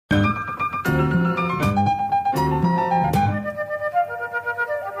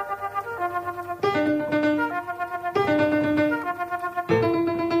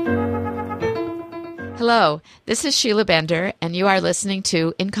Hello, this is Sheila Bender, and you are listening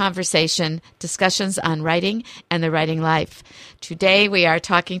to In Conversation, discussions on writing and the writing life. Today we are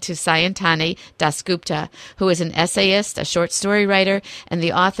talking to Sayantani Dasgupta, who is an essayist, a short story writer, and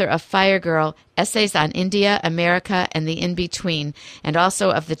the author of Fire Girl, Essays on India, America, and the In-Between, and also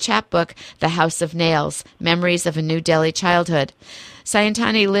of the chapbook The House of Nails, Memories of a New Delhi Childhood.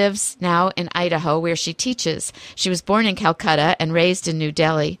 Sayantani lives now in Idaho, where she teaches. She was born in Calcutta and raised in New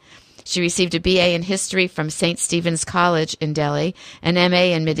Delhi. She received a BA in History from St. Stephen's College in Delhi, an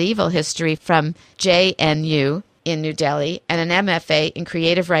MA in Medieval History from JNU in New Delhi, and an MFA in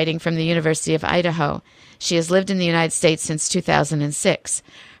Creative Writing from the University of Idaho. She has lived in the United States since 2006.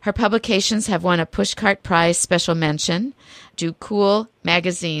 Her publications have won a Pushcart Prize Special Mention, Do Cool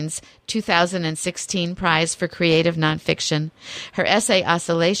Magazine's 2016 Prize for Creative Nonfiction. Her essay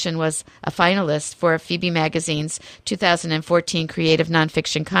Oscillation was a finalist for Phoebe Magazine's 2014 Creative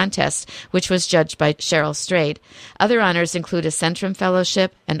Nonfiction Contest, which was judged by Cheryl Strayed. Other honors include a Centrum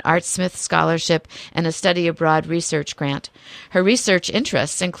Fellowship, an Art Smith Scholarship, and a Study Abroad Research Grant. Her research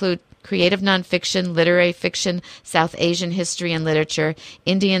interests include creative nonfiction, literary fiction, South Asian history and literature,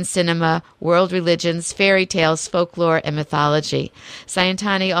 Indian cinema, world religions, fairy tales, folklore, and mythology.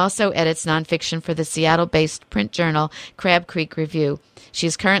 Sayantani also edits nonfiction for the Seattle-based print journal Crab Creek Review. She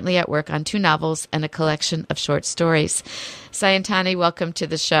is currently at work on 2 novels and a collection of short stories. Sayantani, welcome to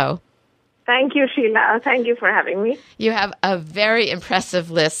the show. Thank you, Sheila. Thank you for having me. You have a very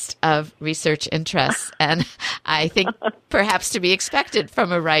impressive list of research interests, and I think perhaps to be expected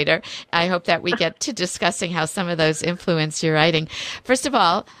from a writer. I hope that we get to discussing how some of those influence your writing. First of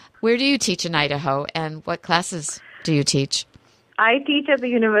all, where do you teach in Idaho, and what classes do you teach? I teach at the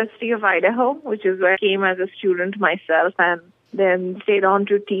University of Idaho, which is where I came as a student myself and then stayed on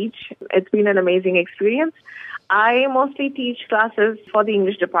to teach. It's been an amazing experience. I mostly teach classes for the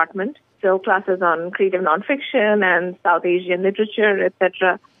English department. So classes on creative nonfiction and South Asian literature,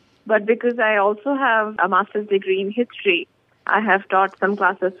 etc. But because I also have a master's degree in history, I have taught some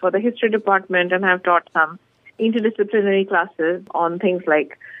classes for the history department and have taught some interdisciplinary classes on things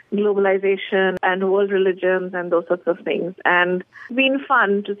like globalization and world religions and those sorts of things. And it's been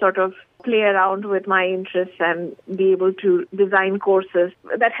fun to sort of play around with my interests and be able to design courses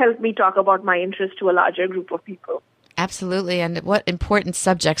that help me talk about my interests to a larger group of people. Absolutely. And what important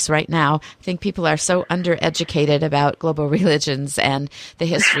subjects right now. I think people are so undereducated about global religions and the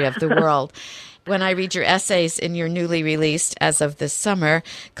history of the world. When I read your essays in your newly released, as of this summer,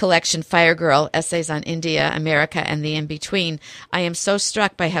 collection Fire Girl, Essays on India, America, and the In-Between, I am so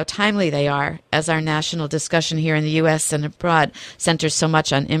struck by how timely they are, as our national discussion here in the U.S. and abroad centers so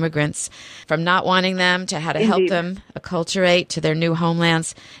much on immigrants, from not wanting them to how to help them acculturate to their new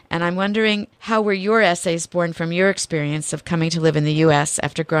homelands. And I'm wondering, how were your essays born from your experience of coming to live in the U.S.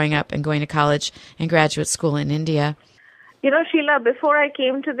 after growing up and going to college and graduate school in India? You know, Sheila, before I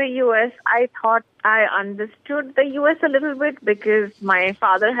came to the U.S., I thought I understood the U.S. a little bit because my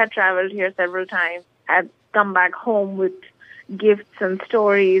father had traveled here several times, had come back home with gifts and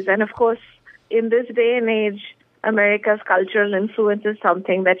stories. And of course, in this day and age, America's cultural influence is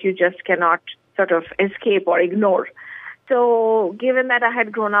something that you just cannot sort of escape or ignore. So given that I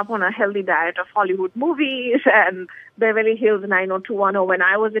had grown up on a healthy diet of Hollywood movies and Beverly Hills 90210 when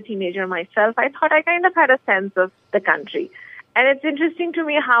I was a teenager myself, I thought I kind of had a sense of the country. And it's interesting to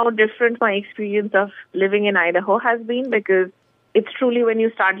me how different my experience of living in Idaho has been, because it's truly when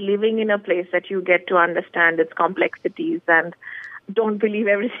you start living in a place that you get to understand its complexities and don't believe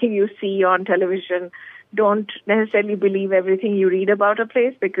everything you see on television, don't necessarily believe everything you read about a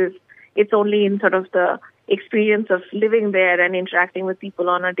place, because it's only in sort of the experience of living there and interacting with people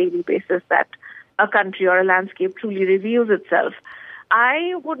on a daily basis that a country or a landscape truly reveals itself.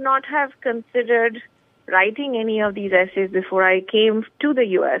 I would not have considered writing any of these essays before I came to the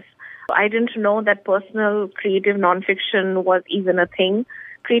U.S. I didn't know that personal creative nonfiction was even a thing.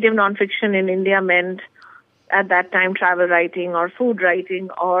 Creative nonfiction in India meant, at that time, travel writing or food writing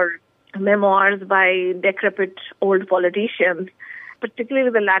or memoirs by decrepit old politicians. Particularly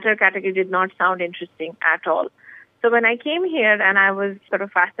the latter category did not sound interesting at all. So when I came here, and I was sort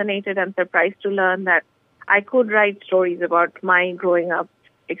of fascinated and surprised to learn that I could write stories about my growing up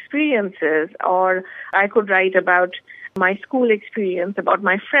experiences, or I could write about my school experience, about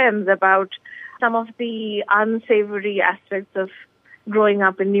my friends, about some of the unsavory aspects of growing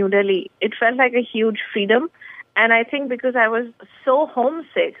up in New Delhi. It felt like a huge freedom. And I think because I was so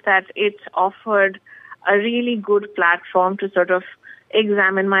homesick that it offered a really good platform to sort of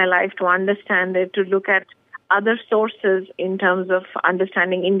examine my life, to understand it, to look at other sources in terms of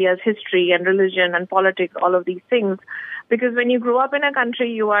understanding India's history and religion and politics, all of these things. Because when you grow up in a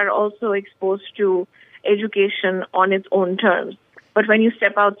country, you are also exposed to education on its own terms. But when you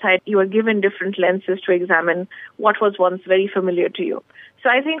step outside, you are given different lenses to examine what was once very familiar to you. So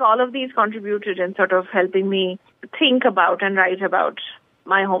I think all of these contributed in sort of helping me think about and write about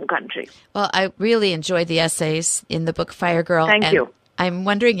my home country. Well, I really enjoyed the essays in the book Fire Girl. Thank you. I'm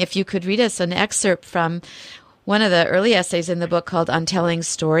wondering if you could read us an excerpt from one of the early essays in the book called On Telling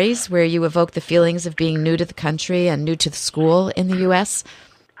Stories, where you evoke the feelings of being new to the country and new to the school in the U.S.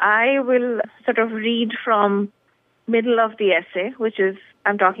 I will sort of read from middle of the essay, which is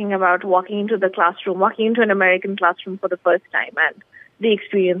I'm talking about walking into an American classroom for the first time and the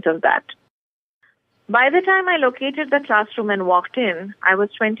experience of that. By the time I located the classroom and walked in, I was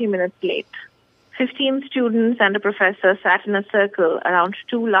 20 minutes late. 15 students and a professor sat in a circle around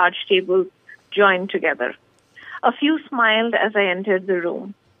two large tables joined together. A few smiled as I entered the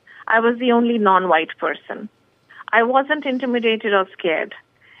room. I was the only non-white person. I wasn't intimidated or scared.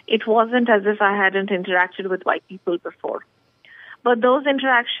 It wasn't as if I hadn't interacted with white people before. But those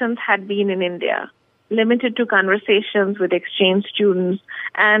interactions had been in India, limited to conversations with exchange students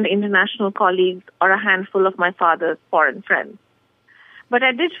and international colleagues or a handful of my father's foreign friends. But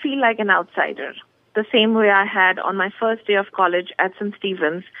I did feel like an outsider, the same way I had on my first day of college at St.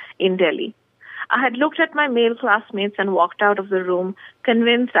 Stephen's in Delhi. I had looked at my male classmates and walked out of the room,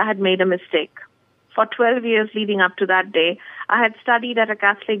 convinced I had made a mistake. For 12 years leading up to that day, I had studied at a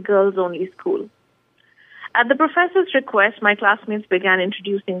Catholic girls-only school. At the professor's request, my classmates began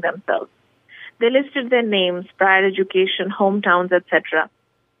introducing themselves. They listed their names, prior education, hometowns, etc.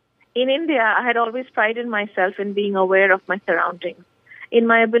 In India, I had always prided myself in being aware of my surroundings, in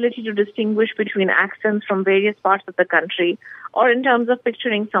my ability to distinguish between accents from various parts of the country, or in terms of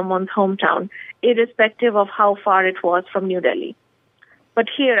picturing someone's hometown, irrespective of how far it was from New Delhi. But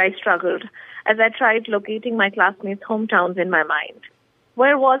here I struggled as I tried locating my classmates' hometowns in my mind.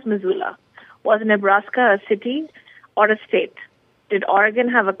 Where was Missoula? Was Nebraska a city or a state? Did Oregon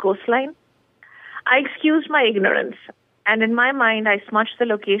have a coastline? I excused my ignorance, and in my mind I smudged the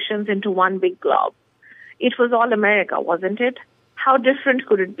locations into one big glob. It was all America, wasn't it? How different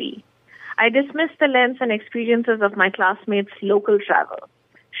could it be? I dismissed the lens and experiences of my classmates' local travel.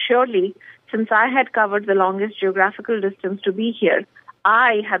 Surely, since I had covered the longest geographical distance to be here,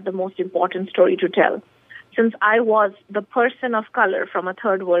 I had the most important story to tell. Since I was the person of color from a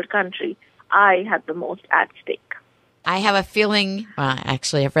third world country, I had the most at stake. I have a feeling, well,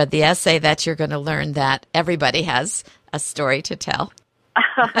 actually, I've read the essay, that you're going to learn that everybody has a story to tell.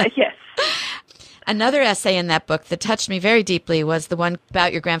 Yes. Another essay in that book that touched me very deeply was the one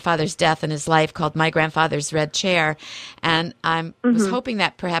about your grandfather's death and his life, called My Grandfather's Red Chair. And I was hoping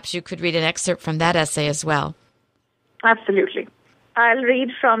that perhaps you could read an excerpt from that essay as well. Absolutely. I'll read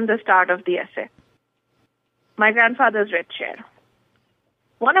from the start of the essay. My Grandfather's Red Chair.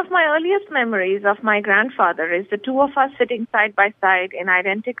 One of my earliest memories of my grandfather is the two of us sitting side by side in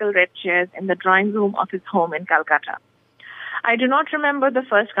identical red chairs in the drawing room of his home in Calcutta. I do not remember the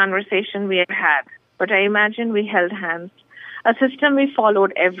first conversation we ever had, but I imagine we held hands, a system we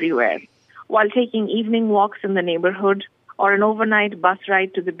followed everywhere, while taking evening walks in the neighborhood, or an overnight bus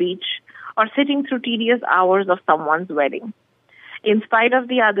ride to the beach, or sitting through tedious hours of someone's wedding. In spite of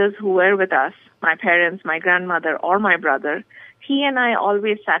the others who were with us, my parents, my grandmother, or my brother, he and I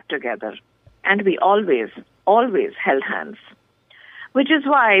always sat together, and we always held hands. Which is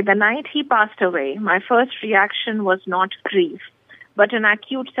why the night he passed away, my first reaction was not grief, but an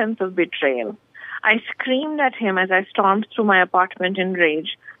acute sense of betrayal. I screamed at him as I stormed through my apartment in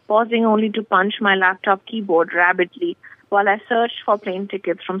rage, pausing only to punch my laptop keyboard rabidly while I searched for plane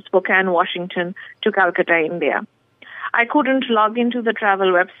tickets from Spokane, Washington to Calcutta, India. I couldn't log into the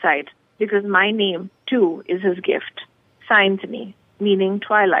travel website because my name, too, is his gift. Sayantani, meaning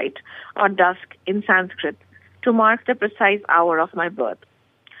twilight or dusk in Sanskrit, to mark the precise hour of my birth.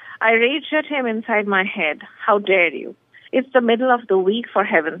 I raged at him inside my head. How dare you? It's the middle of the week, for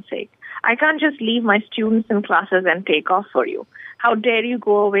heaven's sake. I can't just leave my students in classes and take off for you. How dare you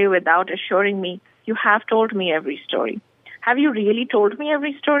go away without assuring me you have told me every story? Have you really told me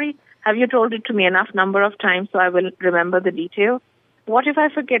every story? Have you told it to me enough number of times so I will remember the details? What if I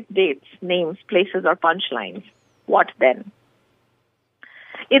forget dates, names, places, or punchlines? What then?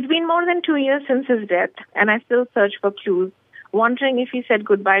 It's been more than 2 years since his death, and I still search for clues, wondering if he said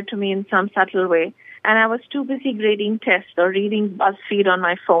goodbye to me in some subtle way, and I was too busy grading tests or reading BuzzFeed on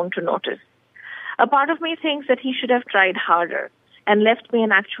my phone to notice. A part of me thinks that he should have tried harder and left me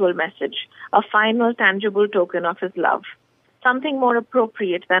an actual message, a final, tangible token of his love, something more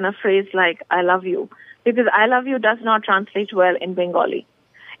appropriate than a phrase like, I love you, because I love you does not translate well in Bengali.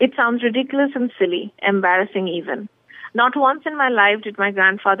 It sounds ridiculous and silly, embarrassing even. Not once in my life did my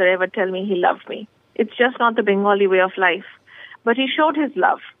grandfather ever tell me he loved me. It's just not the Bengali way of life. But he showed his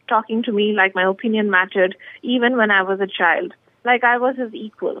love, talking to me like my opinion mattered even when I was a child, like I was his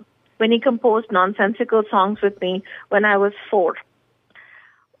equal, when he composed nonsensical songs with me when I was 4,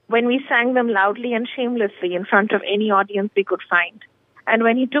 when we sang them loudly and shamelessly in front of any audience we could find, and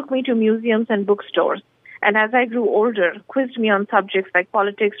when he took me to museums and bookstores, and as I grew older, quizzed me on subjects like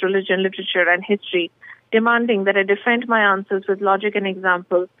politics, religion, literature, and history, demanding that I defend my answers with logic and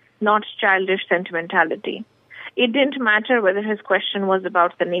examples, not childish sentimentality. It didn't matter whether his question was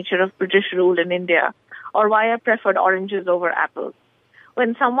about the nature of British rule in India or why I preferred oranges over apples.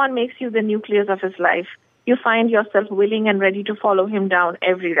 When someone makes you the nucleus of his life, you find yourself willing and ready to follow him down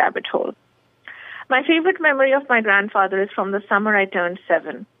every rabbit hole. My favorite memory of my grandfather is from the summer I turned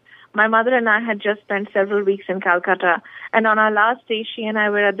 7. My mother and I had just spent several weeks in Calcutta, and on our last day, she and I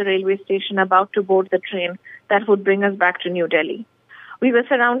were at the railway station about to board the train that would bring us back to New Delhi. We were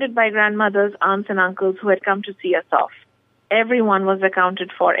surrounded by grandmothers, aunts, and uncles who had come to see us off. Everyone was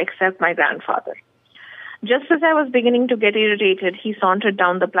accounted for except my grandfather. Just as I was beginning to get irritated, he sauntered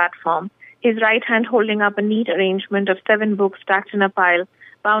down the platform, his right hand holding up a neat arrangement of 7 books stacked in a pile,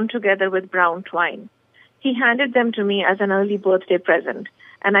 bound together with brown twine. He handed them to me as an early birthday present,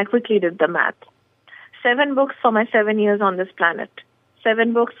 and I quickly did the math. 7 books for my 7 years on this planet.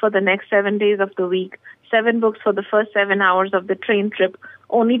 7 books for the next 7 days of the week. 7 books for the first 7 hours of the train trip,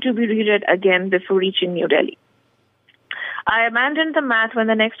 only to be reread again before reaching New Delhi. I abandoned the math when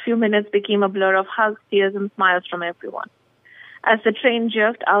the next few minutes became a blur of hugs, tears, and smiles from everyone. As the train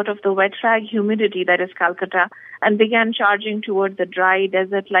jerked out of the wet rag humidity that is Calcutta and began charging toward the dry,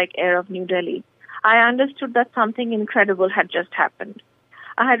 desert-like air of New Delhi, I understood that something incredible had just happened.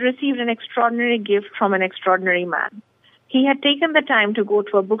 I had received an extraordinary gift from an extraordinary man. He had taken the time to go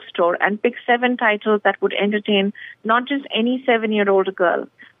to a bookstore and pick 7 titles that would entertain not just any 7-year-old girl,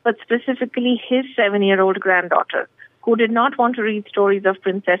 but specifically his 7-year-old granddaughter, who did not want to read stories of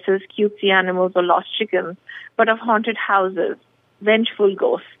princesses, cutesy animals, or lost chickens, but of haunted houses, vengeful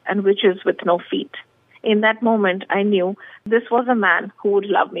ghosts, and witches with no feet. In that moment, I knew this was a man who would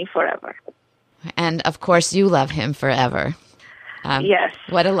love me forever. And, of course, you love him forever. Yes.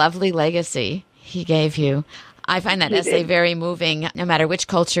 What a lovely legacy he gave you. I find that essay very moving, no matter which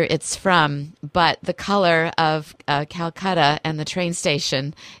culture it's from. But the color of Calcutta and the train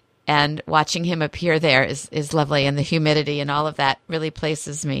station and watching him appear there is lovely. And the humidity and all of that really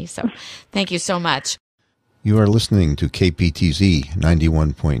places me. So thank you so much. You are listening to KPTZ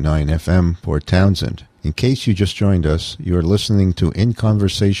 91.9 FM, Port Townsend. In case you just joined us, you are listening to In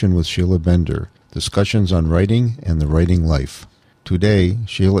Conversation with Sheila Bender, discussions on writing and the writing life. Today,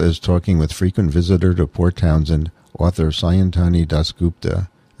 Sheila is talking with frequent visitor to Port Townsend, author Sayantani Dasgupta,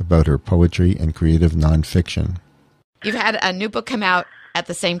 about her poetry and creative nonfiction. You've had a new book come out at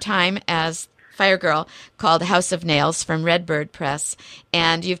the same time as Fire Girl called House of Nails from Redbird Press,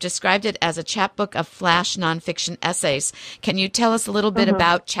 and you've described it as a chapbook of flash nonfiction essays. Can you tell us a little bit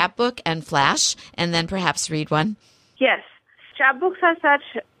about chapbook and flash, and then perhaps read one? Yes. Chapbooks are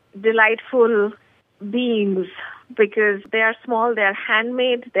such delightful beings because they are small, they are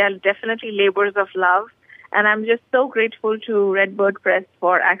handmade, they are definitely labors of love, and I'm just so grateful to Redbird Press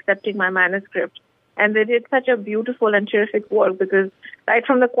for accepting my manuscript. And they did such a beautiful and terrific work because right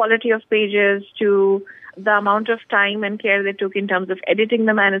from the quality of pages to the amount of time and care they took in terms of editing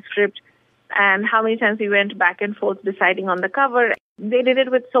the manuscript and how many times we went back and forth deciding on the cover, they did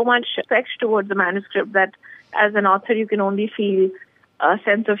it with so much respect towards the manuscript that as an author you can only feel a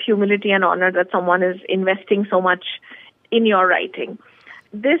sense of humility and honor that someone is investing so much in your writing.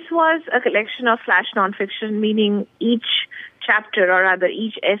 This was a collection of flash nonfiction, meaning each chapter or rather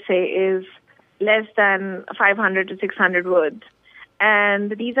each essay is less than 500 to 600 words.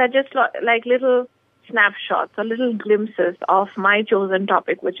 And these are just like little snapshots or little glimpses of my chosen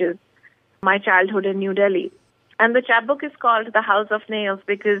topic, which is my childhood in New Delhi. And the chapbook is called The House of Nails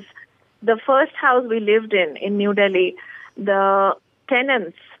because the first house we lived in New Delhi, the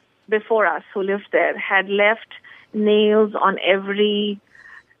tenants before us who lived there had left nails on every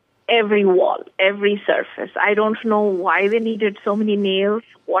wall, every surface. I don't know why they needed so many nails,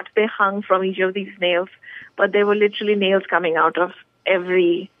 what they hung from each of these nails, but there were literally nails coming out of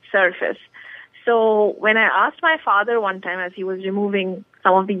every surface. So when I asked my father one time as he was removing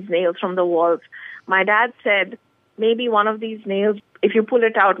some of these nails from the walls, my dad said, maybe one of these nails, if you pull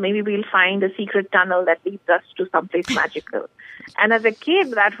it out, maybe we'll find a secret tunnel that leads us to someplace magical. And as a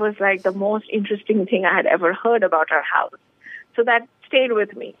kid, that was like the most interesting thing I had ever heard about our house. So that stayed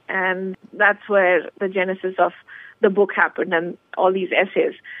with me. And that's where the genesis of the book happened and all these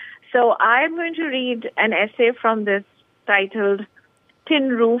essays. So I'm going to read an essay from this titled Tin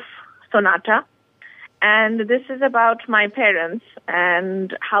Roof Sonata. And this is about my parents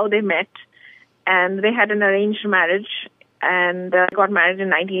and how they met. And they had an arranged marriage and got married in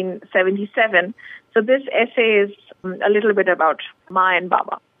 1977. So this essay is a little bit about Ma and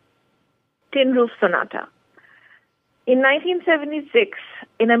Baba. Tin Roof Sonata. In 1976,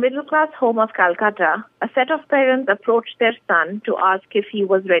 in a middle-class home of Calcutta, a set of parents approached their son to ask if he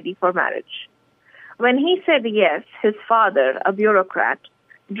was ready for marriage. When he said yes, his father, a bureaucrat,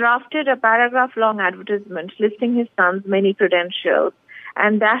 drafted a paragraph-long advertisement listing his son's many credentials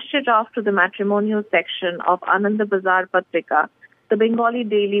and dashed it off to the matrimonial section of Ananda Bazar Patrika, the Bengali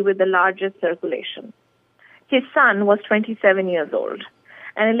daily with the largest circulation. His son was 27 years old.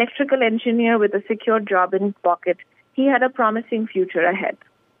 An electrical engineer with a secure job in his pocket, he had a promising future ahead.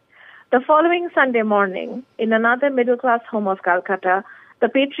 The following Sunday morning, in another middle-class home of Calcutta, the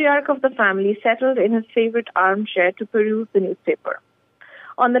patriarch of the family settled in his favorite armchair to peruse the newspaper.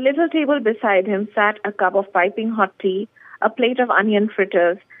 On the little table beside him sat a cup of piping hot tea, a plate of onion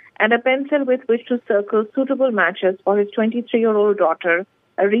fritters, and a pencil with which to circle suitable matches for his 23-year-old daughter,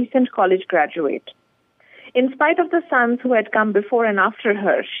 a recent college graduate. In spite of the sons who had come before and after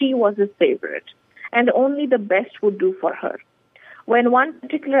her, she was his favorite, and only the best would do for her. When one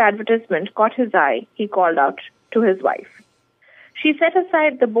particular advertisement caught his eye, he called out to his wife. She set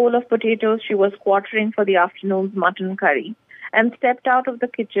aside the bowl of potatoes she was quartering for the afternoon's mutton curry and stepped out of the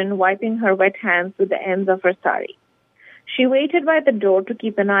kitchen, wiping her wet hands with the ends of her sari. She waited by the door to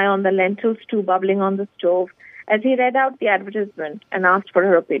keep an eye on the lentil stew bubbling on the stove as he read out the advertisement and asked for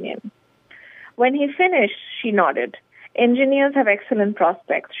her opinion. When he finished, she nodded. Engineers have excellent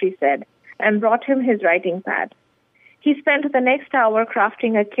prospects, she said, and brought him his writing pad. He spent the next hour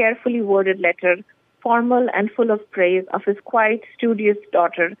crafting a carefully worded letter, formal and full of praise of his quiet, studious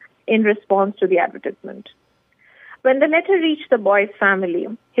daughter in response to the advertisement. When the letter reached the boy's family,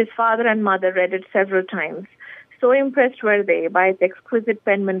 his father and mother read it several times. So impressed were they by its exquisite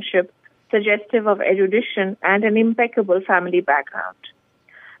penmanship, suggestive of erudition and an impeccable family background.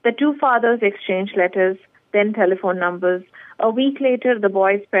 The two fathers exchanged letters, then telephone numbers. A week later, the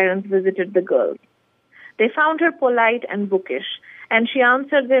boy's parents visited the girls. They found her polite and bookish, and she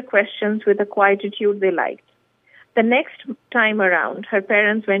answered their questions with a quietude they liked. The next time around, her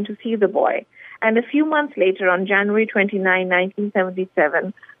parents went to see the boy, and a few months later, on January 29,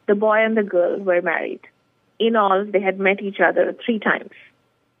 1977, the boy and the girl were married. In all, they had met each other 3 times.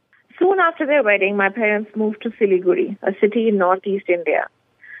 Soon after their wedding, my parents moved to Siliguri, a city in northeast India.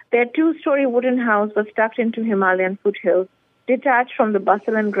 Their 2-story wooden house was tucked into Himalayan foothills, detached from the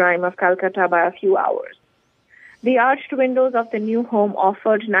bustle and grime of Calcutta by a few hours. The arched windows of the new home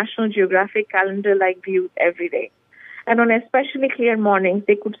offered National Geographic calendar-like views every day. And on especially clear mornings,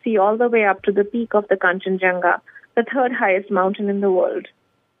 they could see all the way up to the peak of the Kanchenjunga, the 3rd highest mountain in the world.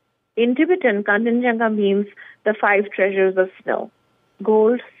 In Tibetan, Kanchenjunga means the 5 treasures of snow: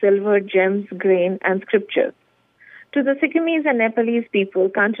 gold, silver, gems, grain, and scriptures. To the Sikkimese and Nepalese people,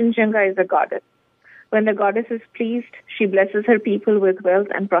 Kanchenjunga is a goddess. When the goddess is pleased, she blesses her people with wealth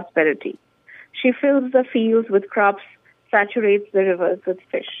and prosperity. She fills the fields with crops, saturates the rivers with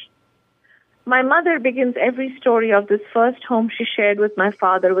fish. My mother begins every story of this first home she shared with my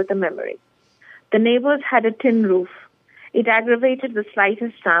father with a memory. The neighbors had a tin roof. It aggravated the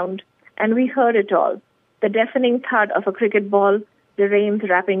slightest sound, and we heard it all: the deafening thud of a cricket ball, the rains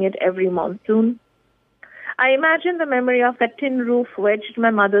rapping it every monsoon. I imagine the memory of that tin roof wedged in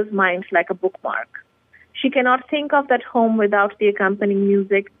my mother's mind like a bookmark. She cannot think of that home without the accompanying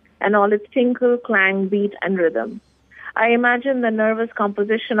music and all its tinkle, clang, beat, and rhythm. I imagine the nervous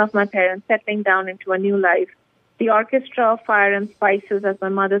composition of my parents settling down into a new life, the orchestra of fire and spices as my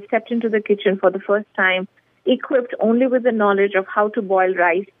mother stepped into the kitchen for the first time, equipped only with the knowledge of how to boil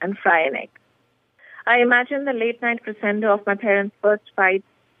rice and fry an egg. I imagine the late-night crescendo of my parents' first fight,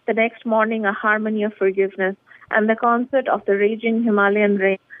 the next morning a harmony of forgiveness, and the concert of the raging Himalayan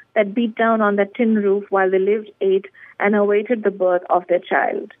rain that beat down on that tin roof while they lived, ate, and awaited the birth of their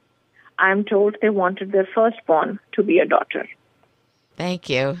child. I am told they wanted their firstborn to be a daughter. Thank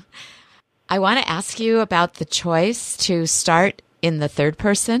you. I want to ask you about the choice to start in the third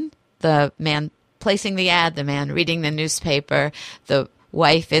person, the man placing the ad, the man reading the newspaper, the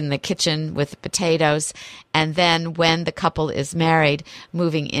wife in the kitchen with the potatoes, and then when the couple is married,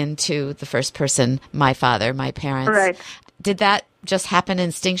 moving into the first person, my father, my parents. Right. Did that just happen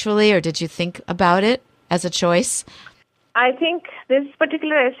instinctually, or did you think about it as a choice? I think this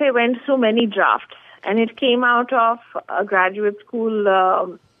particular essay went through many drafts, and it came out of a graduate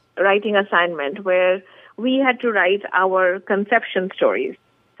school writing assignment where we had to write our conception stories.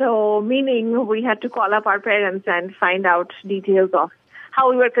 So, meaning we had to call up our parents and find out details of how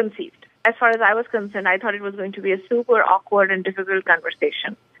we were conceived. as far as I was concerned, I thought it was going to be a super awkward and difficult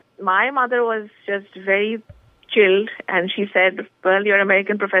conversation. My mother was just very chilled, and she said, well, your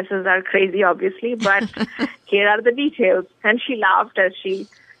American professors are crazy, obviously, but here are the details. And she laughed as she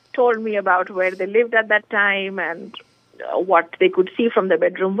told me about where they lived at that time and what they could see from the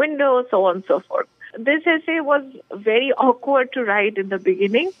bedroom window, so on and so forth. This essay was very awkward to write in the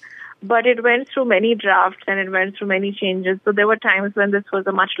beginning, but it went through many drafts and it went through many changes. So there were times when this was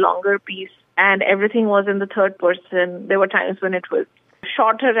a much longer piece and everything was in the third person. There were times when it was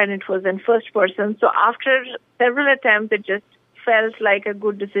shorter and it was in first person. So after several attempts, it just felt like a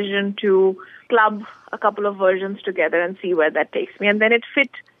good decision to club a couple of versions together and see where that takes me. And then it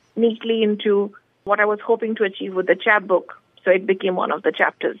fit neatly into what I was hoping to achieve with the chapbook. So it became one of the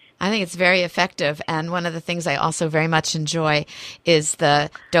chapters. I think it's very effective. And one of the things I also very much enjoy is the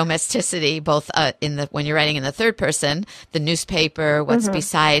domesticity, both when you're writing in the third person, the newspaper, what's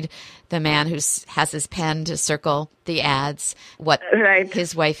beside the man who has his pen to circle the ads, what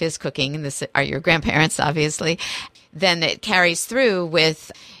his wife is cooking, and this are your grandparents, obviously. Then it carries through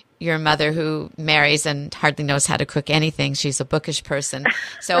with your mother who marries and hardly knows how to cook anything. She's a bookish person.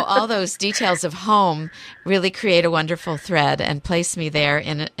 So all those details of home really create a wonderful thread and place me there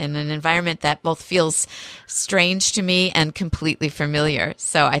in an environment that both feels strange to me and completely familiar.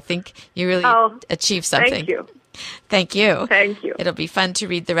 So I think you really achieved something. Thank you. Thank you. Thank you. It'll be fun to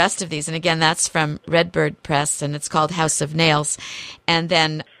read the rest of these. And again, that's from Redbird Press, and it's called House of Nails. And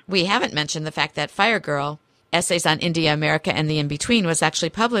then we haven't mentioned the fact that Fire Girl, Essays on India, America, and the In-Between, was actually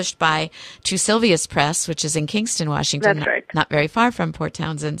published by To Sylvia's Press, which is in Kingston, Washington, That's right. Not very far from Port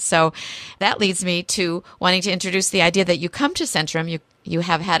Townsend. So that leads me to wanting to introduce the idea that you come to Centrum. You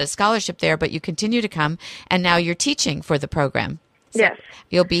have had a scholarship there, but you continue to come, and now you're teaching for the program. So yes.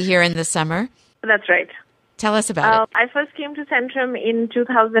 You'll be here in the summer. That's right. Tell us about it. I first came to Centrum in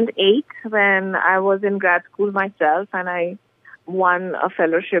 2008 when I was in grad school myself, and I won a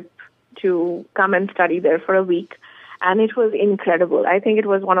fellowship to come and study there for a week. And it was incredible. I think it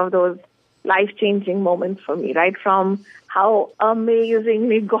was one of those life-changing moments for me, right from how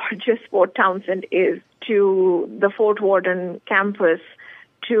amazingly gorgeous Port Townsend is to the Fort Worden campus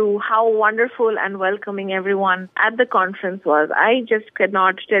to how wonderful and welcoming everyone at the conference was. I just could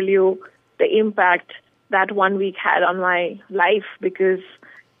not tell you the impact that 1 week had on my life, because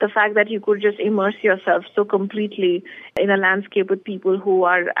the fact that you could just immerse yourself so completely in a landscape with people who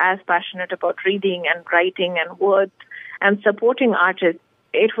are as passionate about reading and writing and words and supporting artists,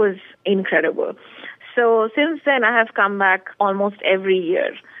 it was incredible. So since then, I have come back almost every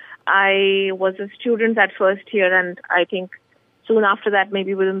year. I was a student that first year, and I think soon after that,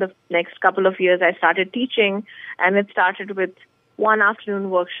 maybe within the next couple of years, I started teaching, and it started with one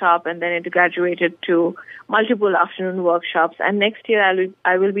afternoon workshop, and then it graduated to multiple afternoon workshops. And next year,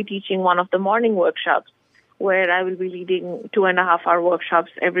 I will be teaching one of the morning workshops, where I will be leading 2.5-hour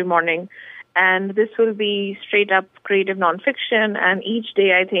workshops every morning. And this will be straight up creative nonfiction. And each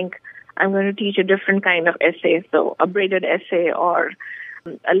day, I think I'm going to teach a different kind of essay, so a braided essay or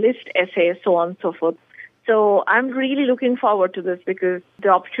a list essay, so on and so forth. So I'm really looking forward to this, because the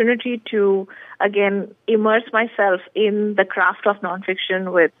opportunity to, again, immerse myself in the craft of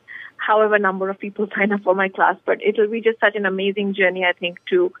nonfiction with however number of people sign up for my class. But it will be just such an amazing journey, I think,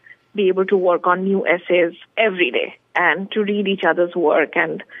 to be able to work on new essays every day and to read each other's work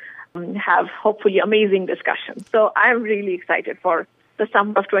and have hopefully amazing discussions. So I'm really excited for the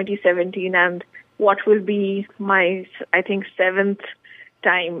summer of 2017 and what will be my, I think, 7th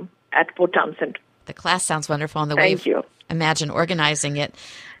time at Port Townsend. The class sounds wonderful, and the way you imagine organizing it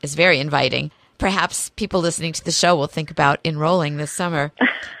is very inviting. Perhaps people listening to the show will think about enrolling this summer.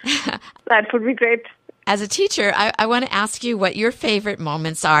 That would be great. As a teacher, I want to ask you what your favorite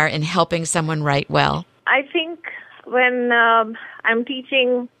moments are in helping someone write well. I think when I'm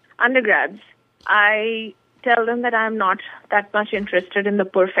teaching undergrads, I tell them that I'm not that much interested in the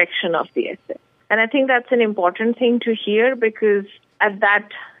perfection of the essay. And I think that's an important thing to hear, because at that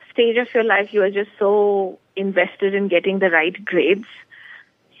stage of your life, you are just so invested in getting the right grades.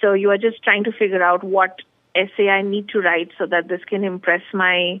 So you are just trying to figure out what essay I need to write so that this can impress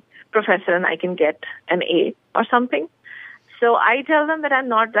my professor and I can get an A or something. So I tell them that I'm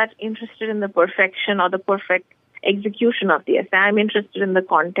not that interested in the perfection or the perfect execution of the essay. I'm interested in the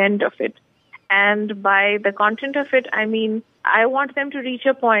content of it. And by the content of it, I mean, I want them to reach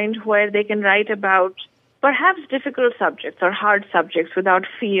a point where they can write about perhaps difficult subjects or hard subjects without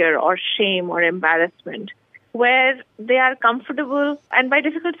fear or shame or embarrassment, where they are comfortable. And by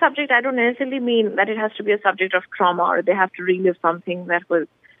difficult subject, I don't necessarily mean that it has to be a subject of trauma or they have to relive something that was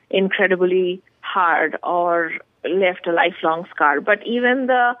incredibly hard or left a lifelong scar. But even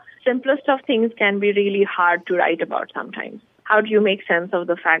the simplest of things can be really hard to write about sometimes. How do you make sense of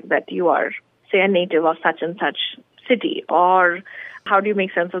the fact that you are, say, a native of such and such city? Or how do you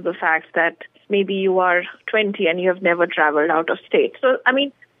make sense of the fact that maybe you are 20 and you have never traveled out of state? So,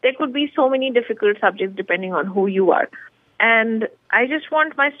 there could be so many difficult subjects depending on who you are. And I just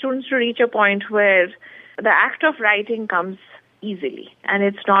want my students to reach a point where the act of writing comes easily. And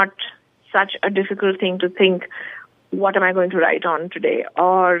it's not such a difficult thing to think, what am I going to write on today?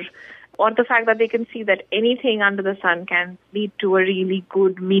 Or the fact that they can see that anything under the sun can lead to a really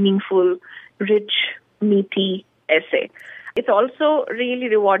good, meaningful, rich, meaty essay. It's also really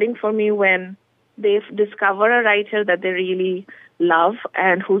rewarding for me when they discover a writer that they really love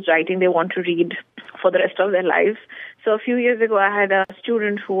and whose writing they want to read for the rest of their lives. So a few years ago, I had a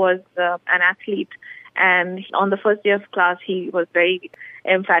student who was an athlete, and on the first day of class, he was very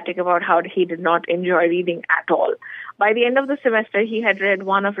emphatic about how he did not enjoy reading at all. By the end of the semester, he had read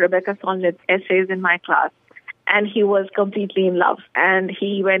one of Rebecca Solnit's essays in my class, and he was completely in love. And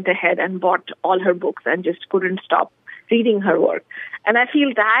he went ahead and bought all her books and just couldn't stop reading her work. And I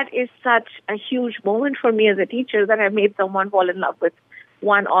feel that is such a huge moment for me as a teacher, that I've made someone fall in love with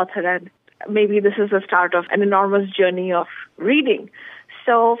one author, and maybe this is the start of an enormous journey of reading.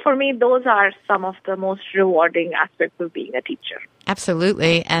 So for me, those are some of the most rewarding aspects of being a teacher.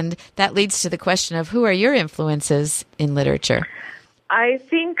 Absolutely. And that leads to the question of, who are your influences in literature? I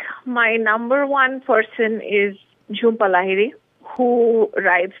think my number one person is Jhumpa Lahiri, who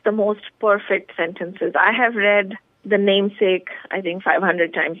writes the most perfect sentences. I have read The Namesake, I think,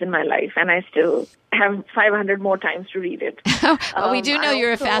 500 times in my life, and I still have 500 more times to read it. Well, we do know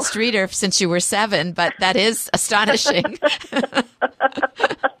you're a fast reader since you were 7, but that is astonishing.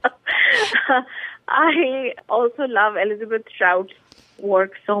 I also love Elizabeth Strout's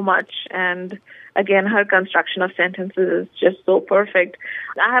work so much, and again, her construction of sentences is just so perfect.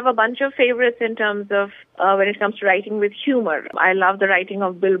 I have a bunch of favorites in terms of when it comes to writing with humor. I love the writing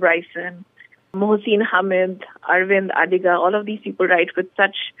of Bill Bryson, Mohsin Hamid, Arvind Adiga. All of these people write with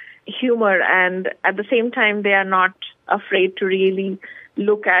such humor, and at the same time, they are not afraid to really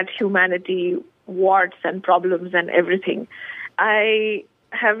look at humanity, warts and problems and everything. I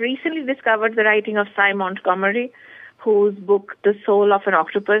have recently discovered the writing of Cy Montgomery, whose book, The Soul of an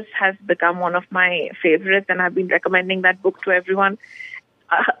Octopus, has become one of my favorites, and I've been recommending that book to everyone.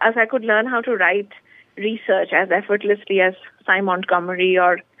 As I could learn how to write research as effortlessly as Cy Montgomery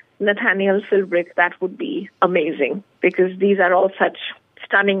or Nathaniel Philbrick, that would be amazing, because these are all such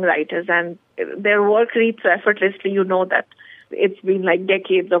stunning writers, and their work reads so effortlessly. You know that it's been like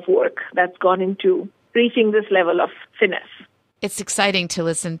decades of work that's gone into reaching this level of finesse. It's exciting to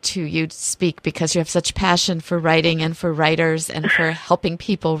listen to you speak, because you have such passion for writing and for writers and for helping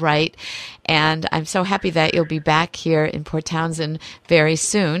people write. And I'm so happy that you'll be back here in Port Townsend very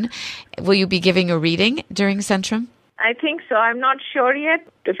soon. Will you be giving a reading during Centrum? I think so. I'm not sure yet.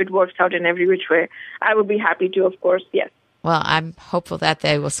 If it works out in every which way, I would be happy to, of course, yes. Well, I'm hopeful that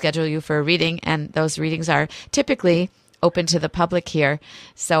they will schedule you for a reading, and those readings are typically open to the public here.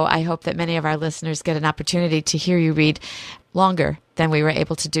 So I hope that many of our listeners get an opportunity to hear you read longer than we were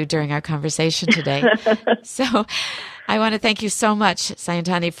able to do during our conversation today. So I want to thank you so much,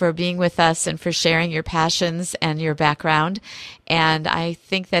 Sayantani, for being with us and for sharing your passions and your background. And I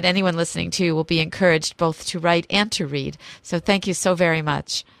think that anyone listening to you will be encouraged both to write and to read. So thank you so very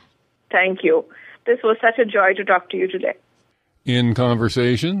much. Thank you. This was such a joy to talk to you today. In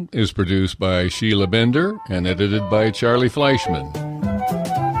Conversation is produced by Sheila Bender and edited by Charlie Fleischman.